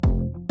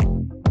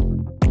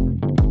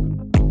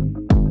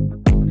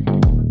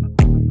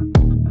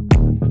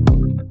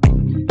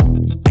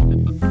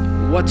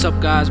What's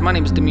up, guys? My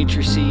name is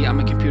Dimitri C. I'm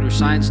a computer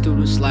science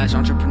student slash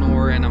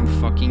entrepreneur, and I'm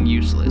fucking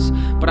useless.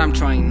 But I'm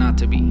trying not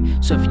to be.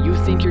 So if you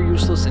think you're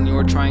useless and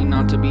you're trying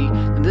not to be,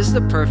 then this is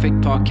the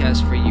perfect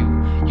podcast for you.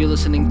 You're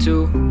listening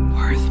to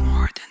Worth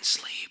More Than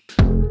Sleep.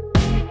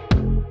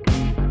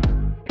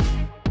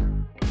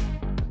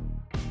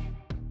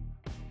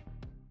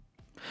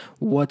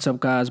 What's up,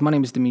 guys? My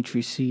name is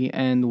Dimitri C,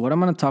 and what I'm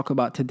going to talk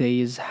about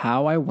today is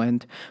how I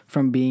went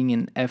from being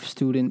an F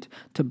student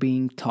to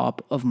being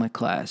top of my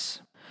class.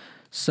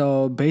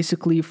 So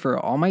basically, for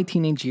all my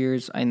teenage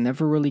years, I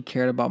never really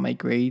cared about my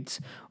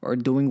grades or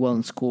doing well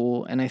in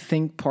school, and I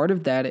think part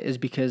of that is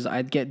because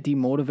I'd get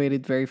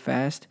demotivated very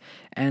fast,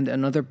 and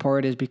another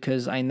part is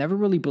because I never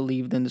really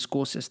believed in the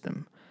school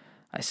system.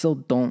 I still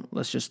don't,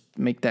 let's just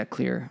make that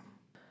clear.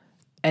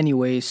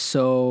 Anyway,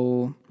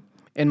 so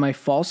in my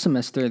fall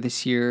semester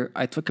this year,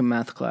 I took a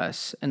math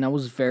class, and I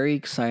was very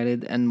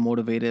excited and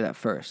motivated at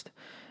first.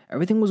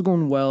 Everything was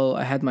going well,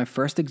 I had my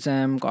first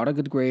exam, got a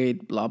good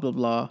grade, blah blah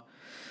blah.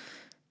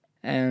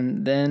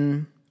 And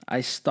then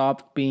I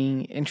stopped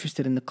being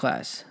interested in the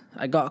class.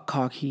 I got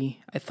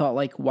cocky. I thought,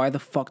 like, why the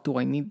fuck do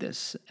I need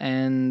this?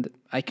 And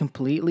I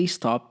completely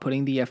stopped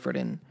putting the effort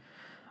in.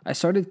 I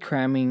started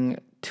cramming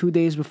 2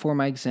 days before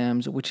my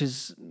exams,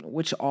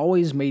 which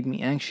always made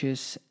me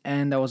anxious,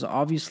 and I was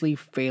obviously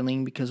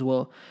failing because,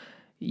 well,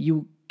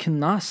 you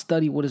cannot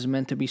study what is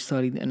meant to be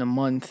studied in a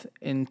month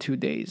in 2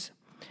 days.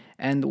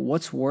 And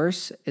what's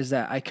worse is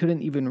that I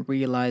couldn't even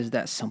realize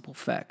that simple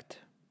fact.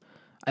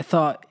 I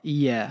thought,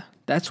 yeah,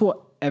 that's what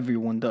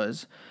everyone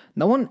does.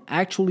 No one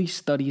actually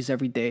studies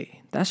every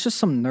day. That's just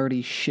some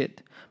nerdy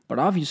shit. But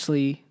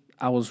obviously,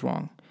 I was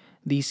wrong.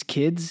 These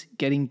kids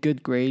getting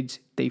good grades,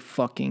 they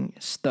fucking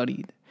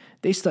studied.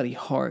 They study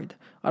hard.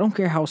 I don't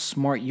care how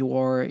smart you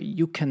are,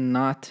 you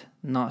cannot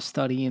not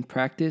study and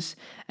practice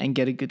and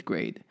get a good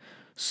grade.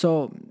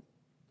 So,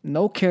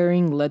 no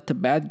caring led to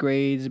bad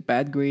grades.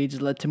 Bad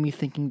grades led to me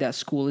thinking that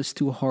school is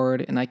too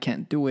hard and I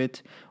can't do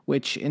it,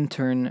 which in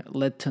turn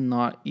led to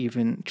not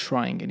even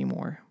trying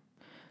anymore.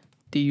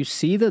 Do you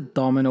see the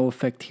domino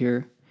effect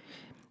here?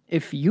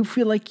 If you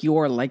feel like you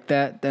are like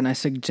that, then I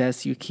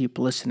suggest you keep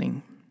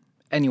listening.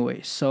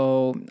 Anyway,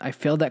 so I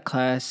failed that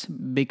class,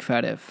 big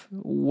fat F.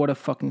 What a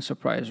fucking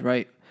surprise,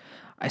 right?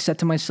 I said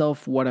to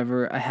myself,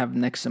 whatever, I have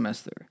next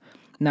semester.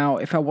 Now,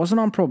 if I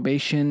wasn't on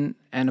probation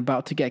and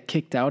about to get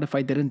kicked out if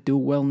I didn't do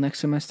well next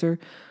semester,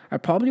 I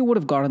probably would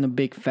have gotten a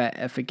big fat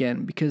F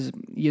again because,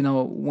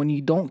 when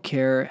you don't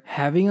care,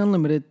 having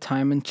unlimited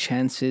time and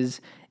chances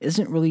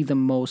isn't really the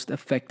most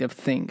effective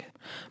thing.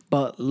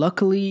 But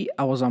luckily,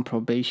 I was on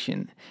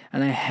probation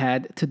and I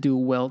had to do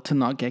well to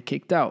not get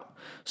kicked out.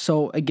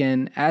 So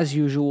again, as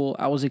usual,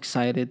 I was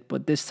excited,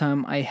 but this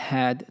time I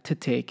had to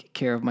take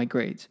care of my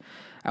grades.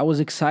 I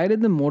was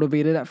excited and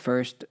motivated at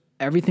first.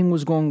 Everything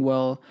was going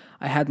well.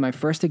 I had my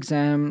first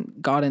exam,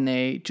 got an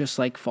A, just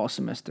like fall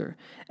semester.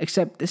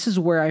 Except this is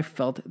where I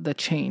felt the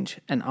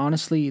change. And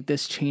honestly,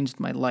 this changed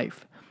my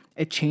life.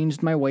 It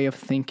changed my way of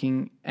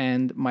thinking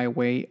and my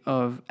way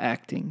of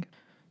acting.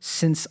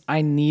 Since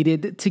I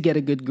needed to get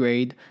a good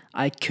grade,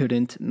 I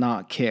couldn't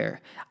not care.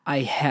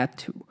 I had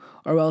to,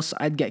 or else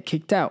I'd get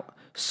kicked out.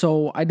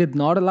 So I did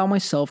not allow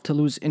myself to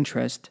lose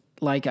interest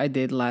like I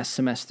did last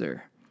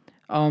semester.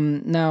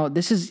 Now,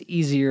 this is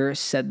easier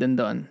said than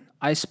done.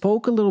 I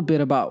spoke a little bit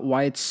about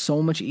why it's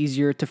so much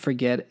easier to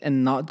forget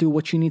and not do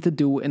what you need to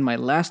do in my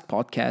last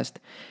podcast,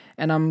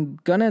 and I'm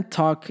gonna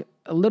talk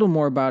a little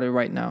more about it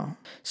right now.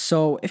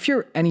 So, if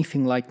you're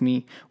anything like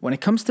me, when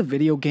it comes to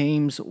video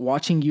games,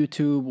 watching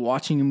YouTube,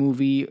 watching a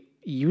movie,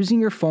 using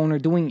your phone, or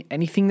doing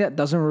anything that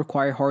doesn't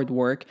require hard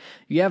work,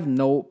 you have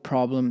no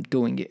problem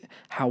doing it.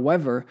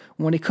 However,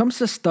 when it comes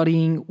to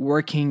studying,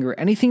 working, or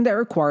anything that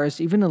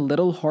requires even a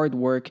little hard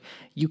work,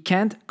 you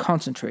can't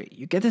concentrate.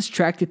 You get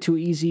distracted too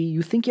easy.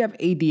 You think you have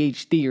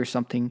ADHD or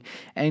something,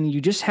 and you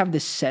just have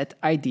this set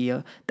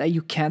idea that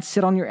you can't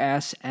sit on your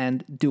ass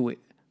and do it,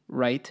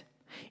 right?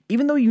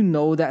 Even though you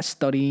know that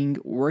studying,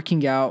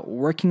 working out,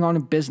 working on a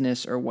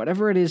business, or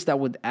whatever it is that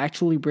would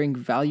actually bring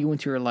value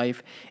into your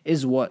life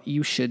is what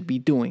you should be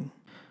doing.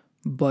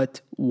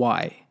 But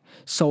why?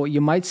 So you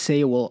might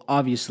say, well,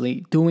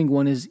 obviously, doing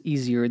one is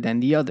easier than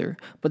the other.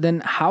 But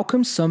then how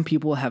come some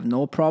people have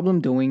no problem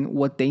doing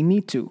what they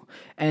need to?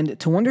 And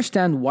to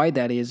understand why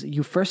that is,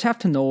 you first have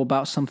to know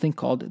about something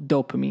called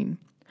dopamine.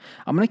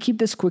 I'm going to keep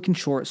this quick and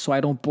short so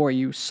I don't bore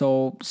you,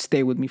 so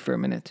stay with me for a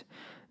minute.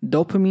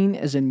 Dopamine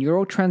is a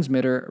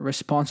neurotransmitter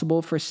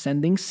responsible for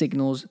sending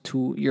signals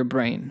to your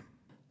brain.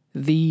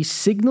 The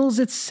signals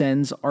it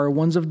sends are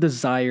ones of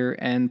desire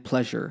and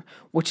pleasure,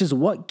 which is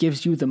what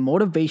gives you the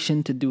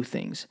motivation to do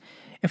things.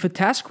 If a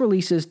task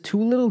releases too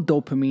little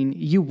dopamine,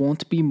 you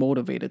won't be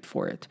motivated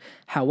for it.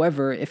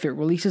 However, if it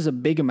releases a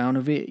big amount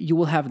of it, you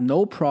will have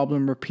no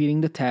problem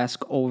repeating the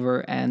task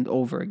over and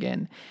over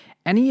again.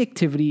 Any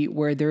activity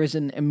where there is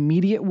an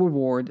immediate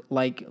reward,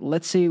 like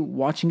let's say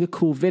watching a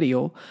cool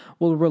video,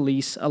 will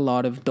release a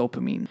lot of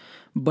dopamine.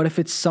 But if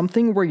it's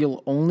something where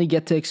you'll only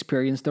get to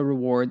experience the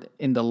reward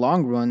in the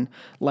long run,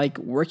 like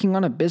working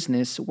on a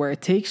business where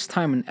it takes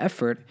time and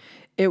effort,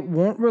 it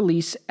won't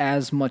release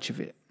as much of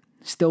it.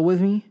 Still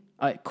with me?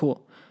 All right,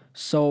 cool.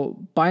 So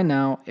by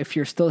now, if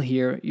you're still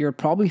here, you're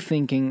probably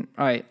thinking,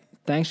 all right,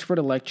 thanks for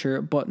the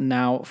lecture, but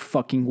now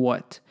fucking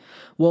what?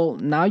 Well,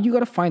 now you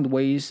gotta find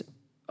ways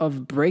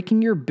of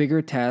breaking your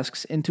bigger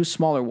tasks into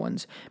smaller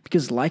ones.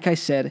 Because, like I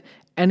said,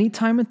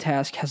 anytime a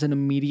task has an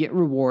immediate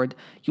reward,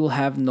 you'll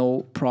have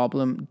no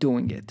problem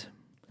doing it.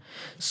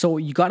 So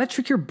you gotta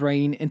trick your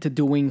brain into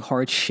doing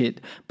hard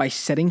shit by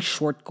setting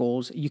short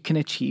goals you can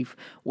achieve,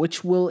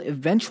 which will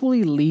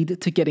eventually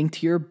lead to getting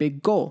to your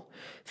big goal.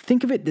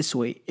 Think of it this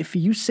way: if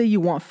you say you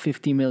want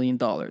 $50 million,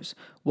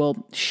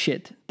 well,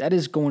 shit, that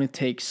is going to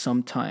take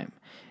some time.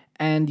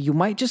 And you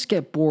might just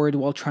get bored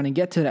while trying to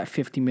get to that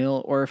 50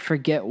 mil or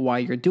forget why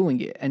you're doing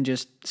it and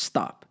just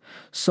stop.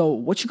 So,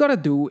 what you gotta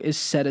do is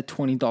set a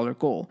 $20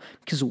 goal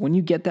because when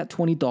you get that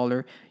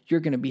 $20,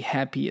 you're gonna be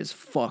happy as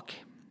fuck.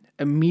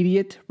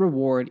 Immediate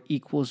reward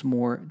equals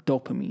more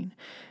dopamine.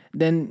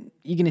 Then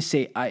you're gonna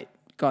say, I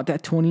got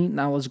that 20,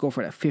 now let's go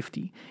for that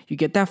 50. You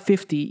get that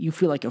 50, you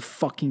feel like a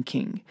fucking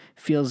king.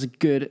 Feels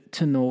good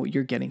to know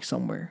you're getting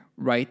somewhere,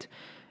 right?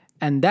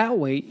 And that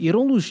way, you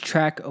don't lose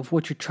track of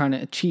what you're trying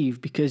to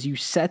achieve because you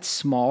set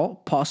small,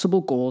 possible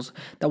goals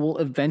that will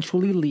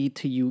eventually lead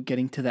to you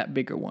getting to that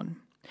bigger one.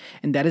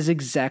 And that is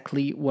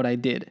exactly what I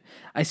did.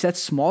 I set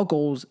small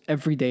goals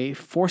every day,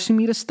 forcing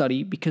me to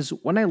study because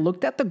when I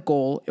looked at the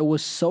goal, it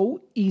was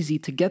so easy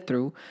to get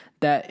through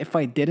that if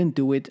I didn't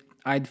do it,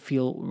 I'd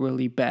feel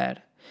really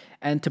bad.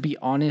 And to be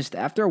honest,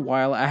 after a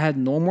while, I had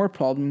no more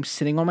problems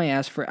sitting on my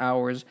ass for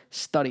hours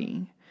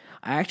studying.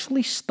 I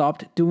actually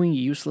stopped doing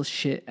useless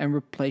shit and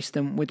replaced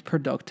them with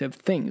productive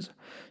things.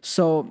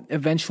 So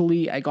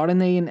eventually, I got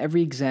an A in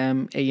every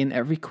exam, A in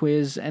every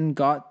quiz, and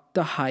got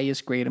the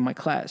highest grade in my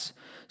class.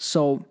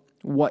 So,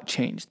 what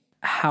changed?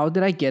 How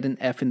did I get an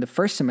F in the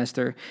first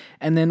semester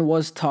and then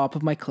was top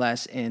of my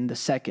class in the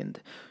second?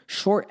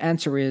 Short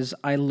answer is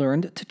I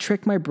learned to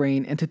trick my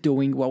brain into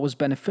doing what was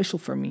beneficial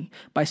for me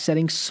by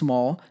setting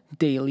small,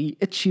 daily,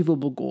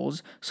 achievable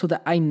goals so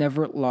that I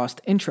never lost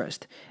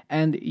interest.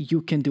 And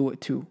you can do it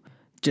too.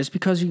 Just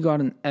because you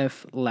got an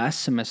F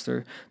last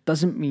semester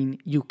doesn't mean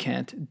you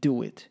can't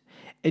do it.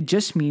 It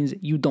just means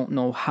you don't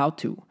know how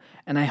to.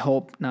 And I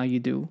hope now you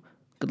do.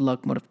 Good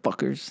luck,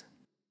 motherfuckers.